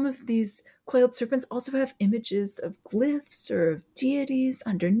sometimes some of these coiled serpents also have images of glyphs or of deities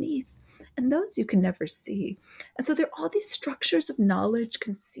underneath, and those you can never see. And so there are all these structures of knowledge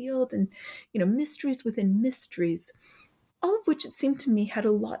concealed and, mysteries within mysteries, all of which it seemed to me had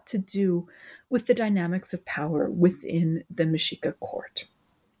a lot to do with the dynamics of power within the Mexica court.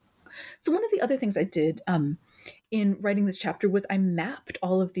 So one of the other things I did in writing this chapter was I mapped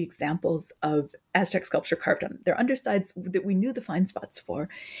all of the examples of Aztec sculpture carved on their undersides that we knew the fine spots for.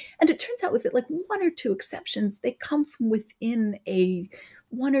 And it turns out with it, like one or two exceptions, they come from within a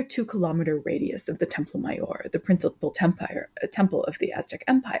 1 or 2 kilometer radius of the Templo Mayor, the principal temple of the Aztec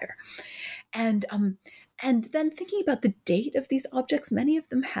Empire. And then thinking about the date of these objects, many of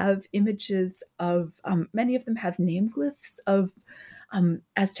them have images of, many of them have name glyphs of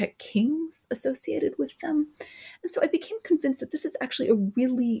Aztec kings associated with them. And so I became convinced that this is actually a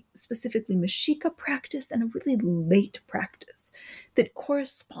really specifically Mexica practice and a really late practice that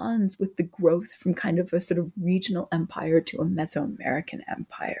corresponds with the growth from kind of a sort of regional empire to a Mesoamerican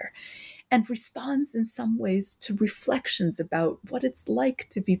empire, and responds in some ways to reflections about what it's like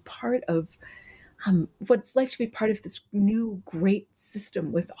to be part of this new great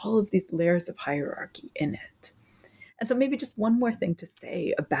system with all of these layers of hierarchy in it. And so maybe just one more thing to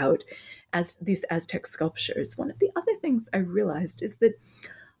say about these Aztec sculptures. One of the other things I realized is that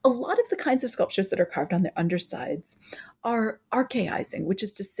a lot of the kinds of sculptures that are carved on their undersides are archaizing, which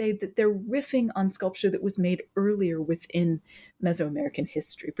is to say that they're riffing on sculpture that was made earlier within Mesoamerican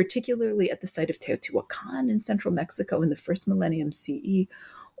history, particularly at the site of Teotihuacan in central Mexico in the first millennium CE,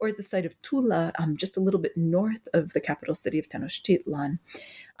 or at the site of Tula, just a little bit north of the capital city of Tenochtitlan,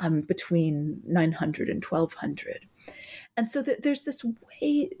 between 900 and 1200. And so there's this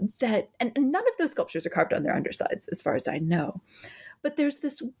way that, and none of those sculptures are carved on their undersides, as far as I know, but there's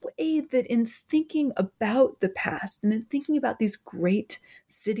this way that in thinking about the past and in thinking about these great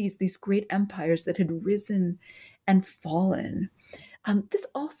cities, these great empires that had risen and fallen, this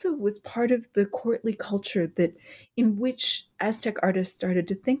also was part of the courtly culture in which Aztec artists started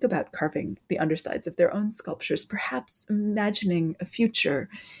to think about carving the undersides of their own sculptures, perhaps imagining a future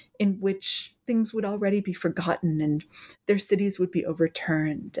in which things would already be forgotten and their cities would be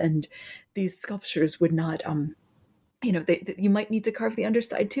overturned, and these sculptures would not, you might need to carve the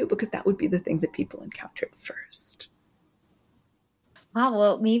underside too, because that would be the thing that people encountered first. Wow,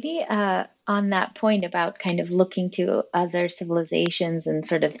 well, maybe on that point about kind of looking to other civilizations and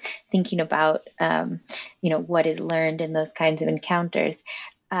sort of thinking about, what is learned in those kinds of encounters,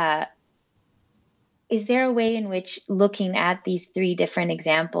 is there a way in which looking at these 3 different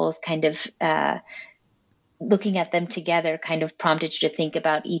examples, kind of looking at them together, kind of prompted you to think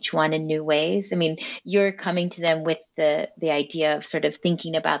about each one in new ways? I mean, you're coming to them with the idea of sort of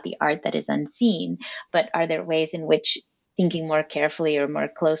thinking about the art that is unseen, but are there ways in which thinking more carefully or more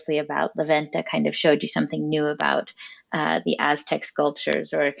closely about La Venta kind of showed you something new about the Aztec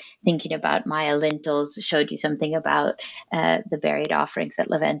sculptures, or thinking about Maya lintels showed you something about the buried offerings at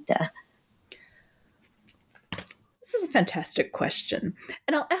La Venta? This is a fantastic question.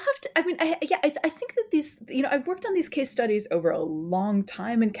 And I'll have to, I think that these, I worked on these case studies over a long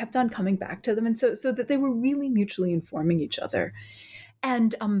time and kept on coming back to them. And so that they were really mutually informing each other.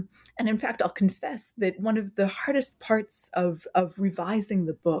 And in fact, I'll confess that one of the hardest parts of revising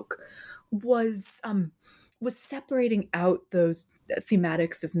the book was separating out those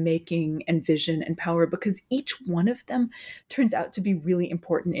thematics of making and vision and power, because each one of them turns out to be really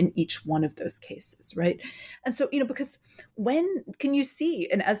important in each one of those cases, right? And so, because when can you see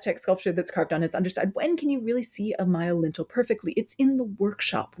an Aztec sculpture that's carved on its underside? When can you really see a Maya lintel perfectly? It's in the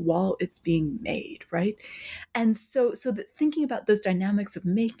workshop while it's being made, right? And so that thinking about those dynamics of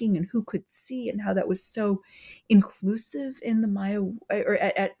making and who could see and how that was so inclusive in the Maya or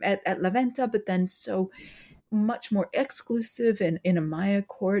at La Venta, but then so much more exclusive in a Maya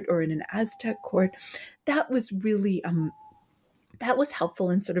court or in an Aztec court, that was really that was helpful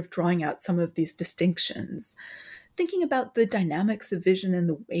in sort of drawing out some of these distinctions. Thinking about the dynamics of vision and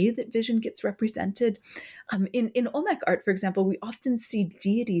the way that vision gets represented. In Olmec art, for example, we often see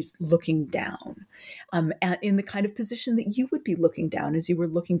deities looking down in the kind of position that you would be looking down as you were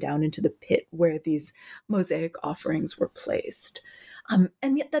looking down into the pit where these mosaic offerings were placed.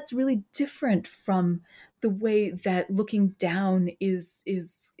 And yet that's really different from the way that looking down is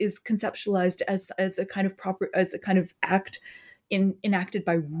conceptualized as a kind of act enacted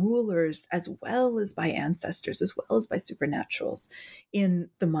by rulers as well as by ancestors, as well as by supernaturals in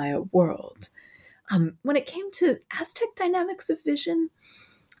the Maya world. When it came to Aztec dynamics of vision,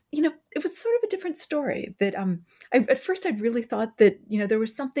 it was sort of a different story. That at first I'd really thought that there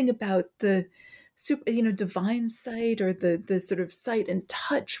was something about the divine sight or the sort of sight and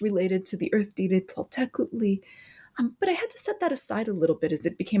touch related to the earth deity Tlaltecutli. But I had to set that aside a little bit as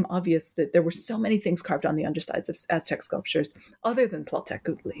it became obvious that there were so many things carved on the undersides of Aztec sculptures other than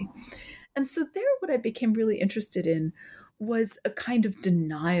Tlaltecutli. And so there, what I became really interested in was a kind of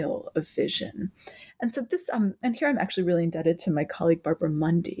denial of vision. And so this, and here I'm actually really indebted to my colleague Barbara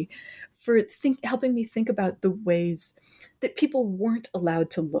Mundy for helping me think about the ways that people weren't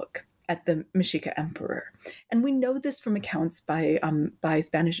allowed to look at the Mexica emperor. And we know this from accounts by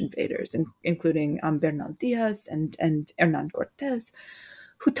Spanish invaders, including Bernal Diaz and Hernan Cortes,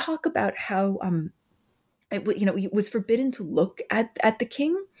 who talk about how it was forbidden to look at the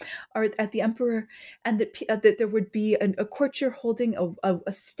king or at the emperor, and that there would be a courtier holding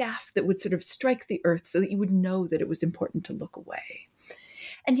a staff that would sort of strike the earth so that you would know that it was important to look away.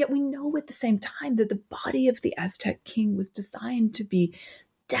 And yet we know at the same time that the body of the Aztec king was designed to be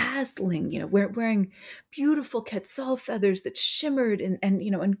dazzling, wearing beautiful quetzal feathers that shimmered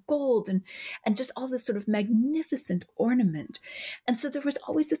and gold and just all this sort of magnificent ornament. And so there was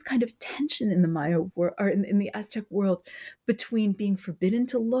always this kind of tension in the Maya world or in the Aztec world between being forbidden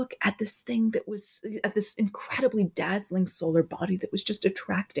to look at this thing that was at this incredibly dazzling solar body that was just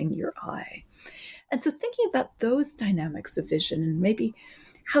attracting your eye. And so thinking about those dynamics of vision and maybe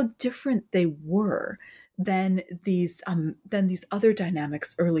how different they were than these other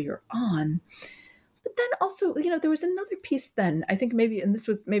dynamics earlier on. But then also, there was another piece then, I think maybe, and this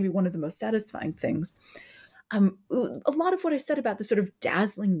was maybe one of the most satisfying things. A lot of what I said about the sort of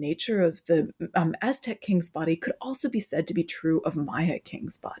dazzling nature of the Aztec king's body could also be said to be true of Maya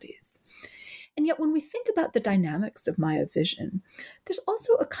kings' bodies. And yet when we think about the dynamics of Maya vision, there's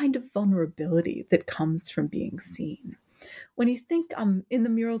also a kind of vulnerability that comes from being seen. When you think in the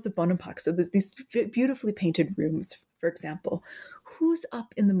murals of Bonampak, so there's these beautifully painted rooms, for example, who's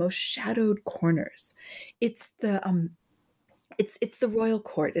up in the most shadowed corners? It's the it's the royal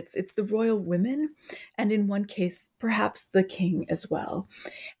court, it's the royal women, and in one case, perhaps the king as well.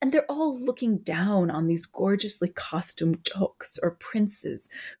 And they're all looking down on these gorgeously costumed jokes or princes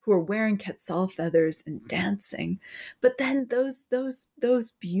who are wearing quetzal feathers and dancing. But then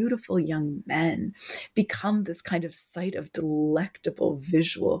those beautiful young men become this kind of sight of delectable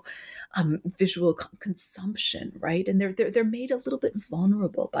visual consumption, right? And they're made a little bit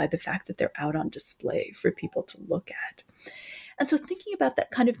vulnerable by the fact that they're out on display for people to look at. And so thinking about that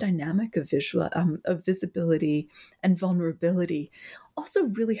kind of dynamic of of visibility and vulnerability also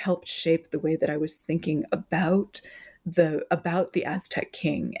really helped shape the way that I was thinking about the Aztec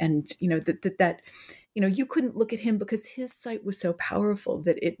king. And, that you couldn't look at him because his sight was so powerful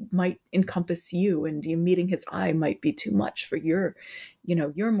that it might encompass you, and meeting his eye might be too much for your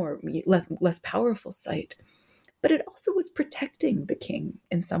less powerful sight. But it also was protecting the king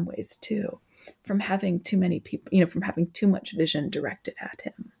in some ways too, from having too many people, from having too much vision directed at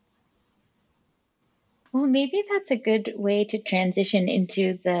him. Well, maybe that's a good way to transition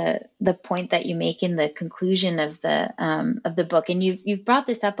into the point that you make in the conclusion of the book. And you've brought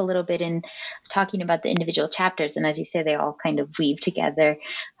this up a little bit in talking about the individual chapters, and as you say, they all kind of weave together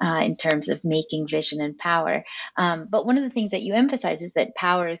in terms of making vision and power. But one of the things that you emphasize is that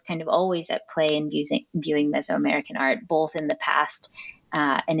power is kind of always at play in viewing Mesoamerican art, both in the past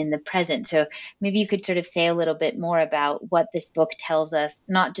and in the present. So maybe you could sort of say a little bit more about what this book tells us,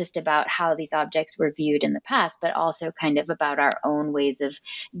 not just about how these objects were viewed in the past, but also kind of about our own ways of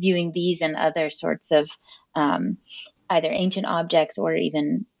viewing these and other sorts of either ancient objects or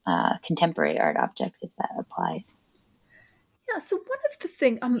even contemporary art objects, if that applies. Yeah. So one of the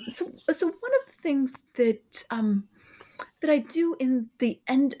thing, so one of the things that I do in the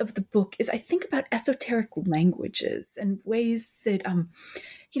end of the book is I think about esoteric languages and ways that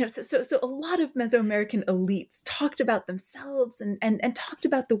so a lot of Mesoamerican elites talked about themselves and talked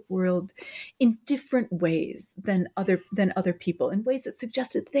about the world in different ways than other people, in ways that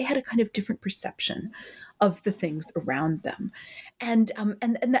suggested that they had a kind of different perception of the things around them. And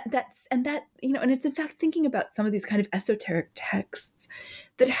it's in fact thinking about some of these kind of esoteric texts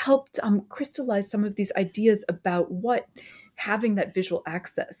that helped crystallize some of these ideas about what having that visual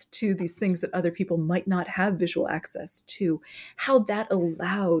access to these things that other people might not have visual access to, how that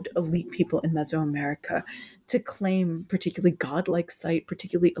allowed elite people in Mesoamerica to claim particularly godlike sight,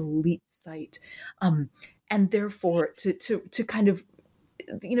 particularly elite sight, and therefore to kind of,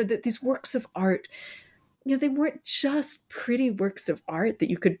 these works of art, they weren't just pretty works of art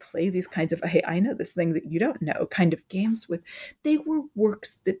that you could play these kinds of, hey, I know this thing that you don't know kind of games with. They were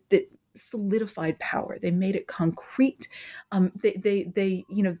works that solidified power. They made it concrete.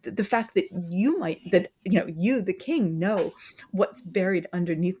 The fact that you, the king, know what's buried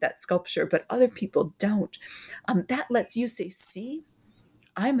underneath that sculpture, but other people don't. That lets you say, see,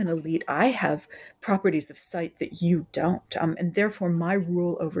 I'm an elite. I have properties of sight that you don't. And therefore my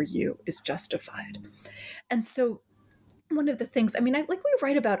rule over you is justified. And so one of the things, we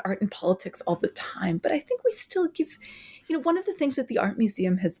write about art and politics all the time, but I think we still give, one of the things that the Art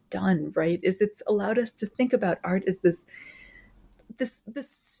Museum has done, right, is it's allowed us to think about art as this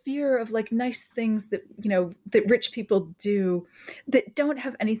sphere of like nice things that, that rich people do that don't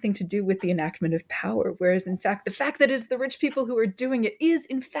have anything to do with the enactment of power. Whereas in fact, the fact that it's the rich people who are doing it is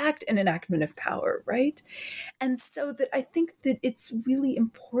in fact an enactment of power, right? And so that I think that it's really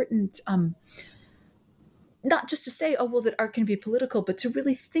important, not just to say, oh, well, that art can be political, but to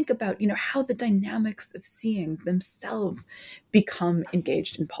really think about, how the dynamics of seeing themselves become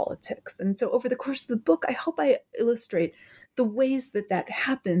engaged in politics. And so over the course of the book, I hope I illustrate the ways that that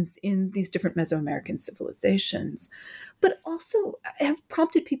happens in these different Mesoamerican civilizations, but also have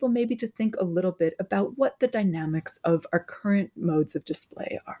prompted people maybe to think a little bit about what the dynamics of our current modes of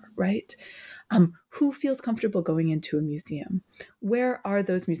display are, right? Who feels comfortable going into a museum? Where are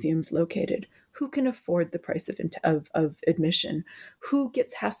those museums located? Who can afford the price of admission? Who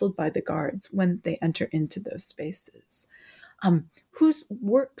gets hassled by the guards when they enter into those spaces? Whose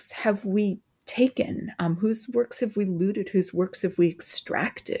works have we taken? Whose works have we looted? Whose works have we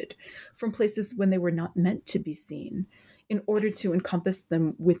extracted from places when they were not meant to be seen, in order to encompass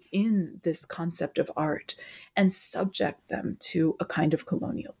them within this concept of art and subject them to a kind of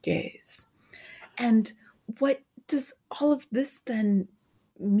colonial gaze? And what does all of this then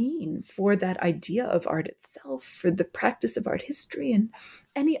mean for that idea of art itself, for the practice of art history, and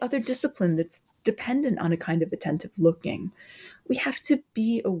any other discipline that's dependent on a kind of attentive looking? We have to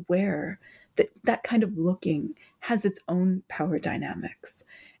be aware that that kind of looking has its own power dynamics,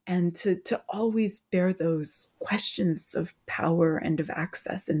 and to always bear those questions of power and of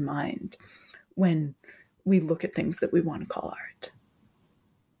access in mind when we look at things that we want to call art.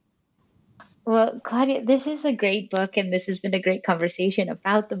 Well, Claudia, this is a great book, and this has been a great conversation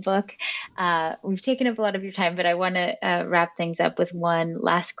about the book. We've taken up a lot of your time, but I want to wrap things up with one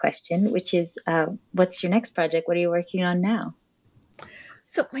last question, which is, what's your next project? What are you working on now?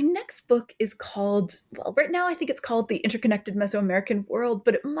 So my next book is called, well, right now I think it's called The Interconnected Mesoamerican World,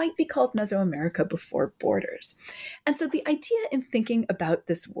 but it might be called Mesoamerica Before Borders. And so the idea in thinking about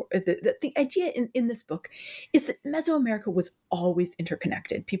this, the idea in this book is that Mesoamerica was always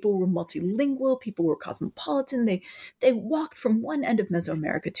interconnected. People were multilingual, people were cosmopolitan, they walked from one end of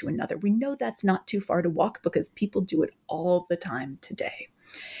Mesoamerica to another. We know that's not too far to walk because people do it all the time today.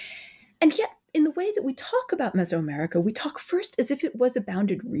 And yet, in the way that we talk about Mesoamerica, we talk first as if it was a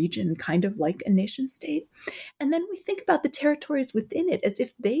bounded region, kind of like a nation state. And then we think about the territories within it as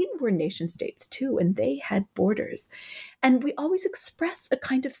if they were nation states too, and they had borders. And we always express a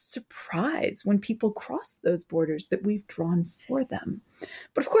kind of surprise when people cross those borders that we've drawn for them.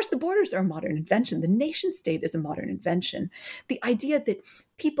 But of course, the borders are a modern invention. The nation state is a modern invention. The idea that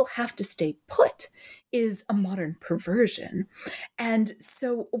people have to stay put is a modern perversion. And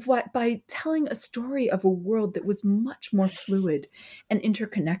so by telling a story of a world that was much more fluid and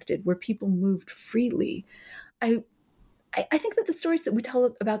interconnected, where people moved freely, I I think that the stories that we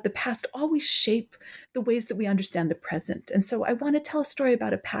tell about the past always shape the ways that we understand the present. And so I want to tell a story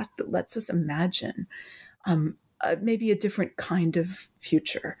about a past that lets us imagine maybe a different kind of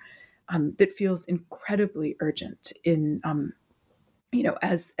future that feels incredibly urgent in,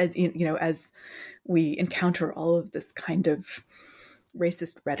 as we encounter all of this kind of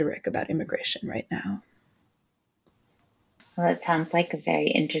racist rhetoric about immigration right now. Well, it sounds like a very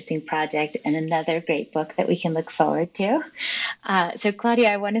interesting project and another great book that we can look forward to. So,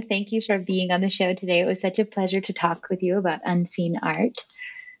 Claudia, I want to thank you for being on the show today. It was such a pleasure to talk with you about unseen art.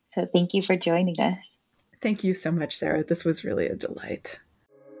 So thank you for joining us. Thank you so much, Sarah. This was really a delight.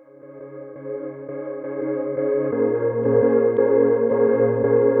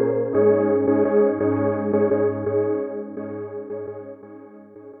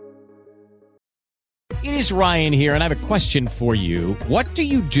 It is Ryan here, and I have a question for you. What do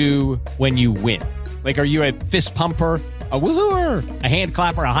you do when you win? Like, are you a fist pumper, a woohooer, a hand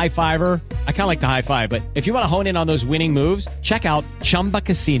clapper, a high fiver? I kind of like the high five, but if you want to hone in on those winning moves, check out Chumba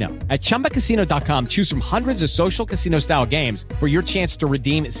Casino. At ChumbaCasino.com, choose from hundreds of social casino-style games for your chance to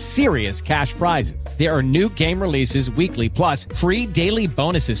redeem serious cash prizes. There are new game releases weekly, plus free daily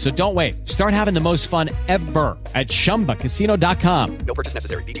bonuses. So don't wait. Start having the most fun ever at ChumbaCasino.com. No purchase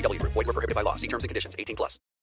necessary. VGW Group. Void where prohibited by law. See terms and conditions. 18+.